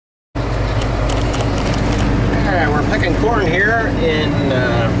corn here in,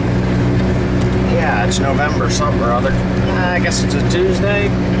 yeah, it's November something or other. I guess it's a Tuesday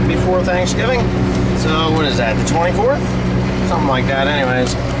before Thanksgiving. So what is that, the 24th? Something like that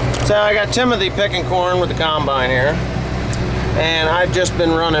anyways. So I got Timothy picking corn with the combine here. And I've just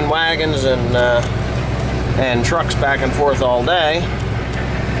been running wagons and trucks back and forth all day.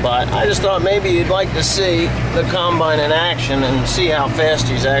 But I just thought maybe you'd like to see the combine in action and see how fast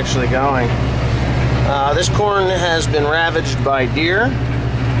he's actually going. This corn has been ravaged by deer,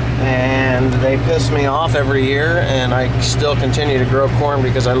 and they piss me off every year, and I still continue to grow corn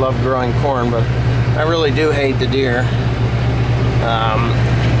because I love growing corn, but I really do hate the deer.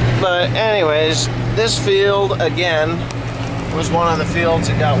 But anyways, this field again was one of the fields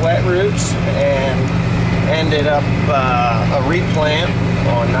that got wet roots and ended up a replant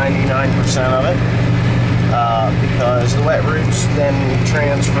on 99% of it because the wet roots then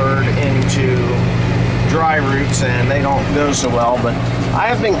transferred into dry roots and they don't go so well. But I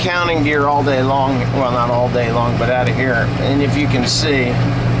have been counting deer all day long, well, not all day long, but out of here, and if you can see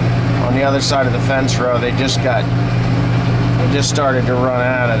on the other side of the fence row, they just started to run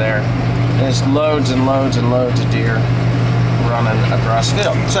out of there. There's loads and loads and loads of deer running across the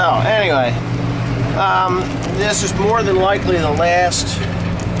field. So anyway, this is more than likely the last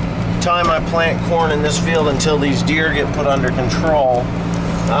time I plant corn in this field until these deer get put under control.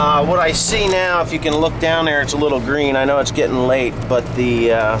 What I see now, if you can look down there, it's a little green. I know it's getting late, but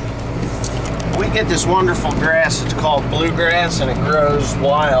we get this wonderful grass. It's called bluegrass, and it grows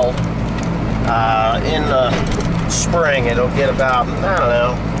wild. In the spring, it'll get about, I don't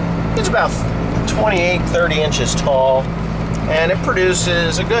know, it's about 28-30 inches tall, and it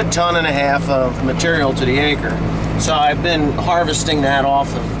produces a good 1.5 tons of material to the acre. So I've been harvesting that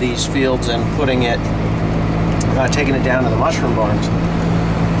off of these fields and putting it, taking it down to the mushroom barns.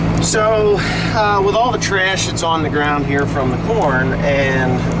 So with all the trash that's on the ground here from the corn,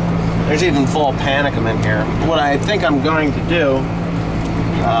 and there's even fall panicum in here, what I think I'm going to do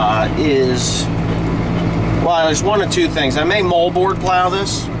is, well, there's one of two things. I may moldboard plow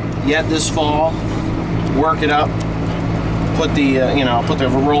this yet this fall, work it up, put the put the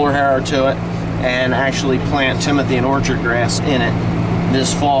roller harrow to it, and actually plant Timothy and orchard grass in it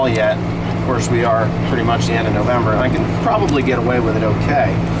this fall yet. Of course, we are pretty much the end of November, and I can probably get away with it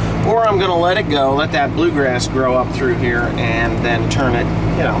okay. Or I'm going to let it go, let that bluegrass grow up through here, and then turn it,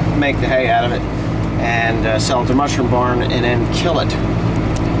 make the hay out of it, and sell it to Mushroom Barn, and then kill it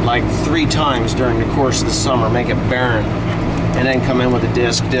like 3 times during the course of the summer, make it barren, and then come in with a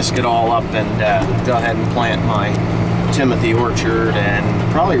disc it all up, and go ahead and plant my Timothy orchard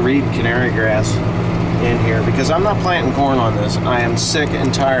and probably reed canary grass in here, because I'm not planting corn on this. I am sick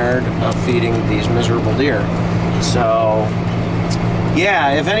and tired of feeding these miserable deer. So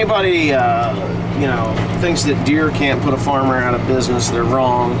yeah, if anybody thinks that deer can't put a farmer out of business, they're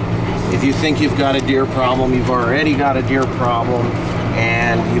wrong. If you think you've got a deer problem, you've already got a deer problem,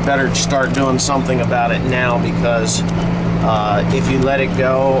 and you better start doing something about it now, because if you let it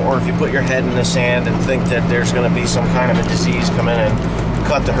go, or if you put your head in the sand and think that there's going to be some kind of a disease come in and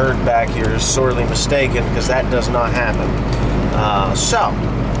cut the herd back, you're sorely mistaken, because that does not happen. So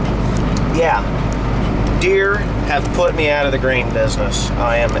yeah, deer have put me out of the grain business.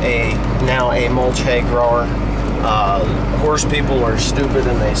 I am now a mulch hay grower. Horse people are stupid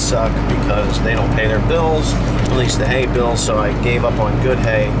and they suck because they don't pay their bills, at least the hay bills, so I gave up on good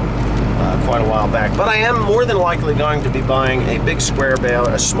hay quite a while back. But I am more than likely going to be buying a big square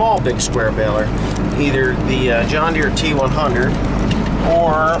baler, a small big square baler, either the John Deere T100,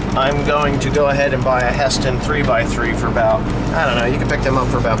 or I'm going to go ahead and buy a Heston 3x3 for about, I don't know, you can pick them up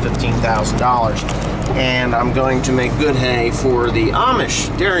for about $15,000. And I'm going to make good hay for the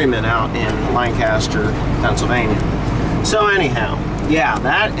Amish dairymen out in Lancaster, Pennsylvania. So anyhow, yeah,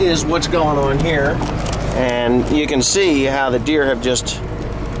 that is what's going on here. And you can see how the deer have just,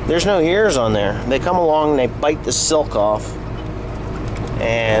 there's no ears on there. They come along and they bite the silk off.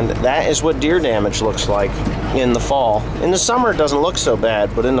 And that is what deer damage looks like in the fall. In the summer it doesn't look so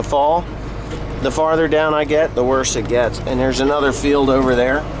bad, but in the fall, the farther down I get, the worse it gets. And there's another field over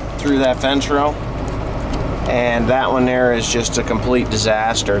there through that fence row, and that one there is just a complete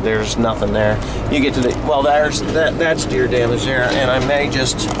disaster. There's nothing there. You get to the, well, that's deer damage there, and I may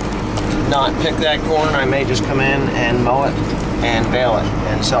just not pick that corn. I may just come in and mow it and bale it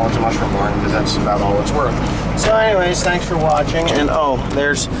and sell it to Mushroom Barn, because that's about all it's worth. So anyways, thanks for watching. And oh,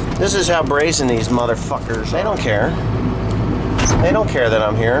 this is how brazen these motherfuckers, they don't care. They don't care that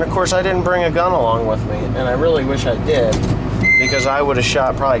I'm here. And of course I didn't bring a gun along with me, and I really wish I did, because I would have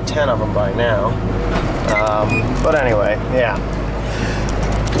shot probably 10 of them by now. But anyway, yeah.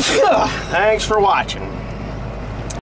 Thanks for watching.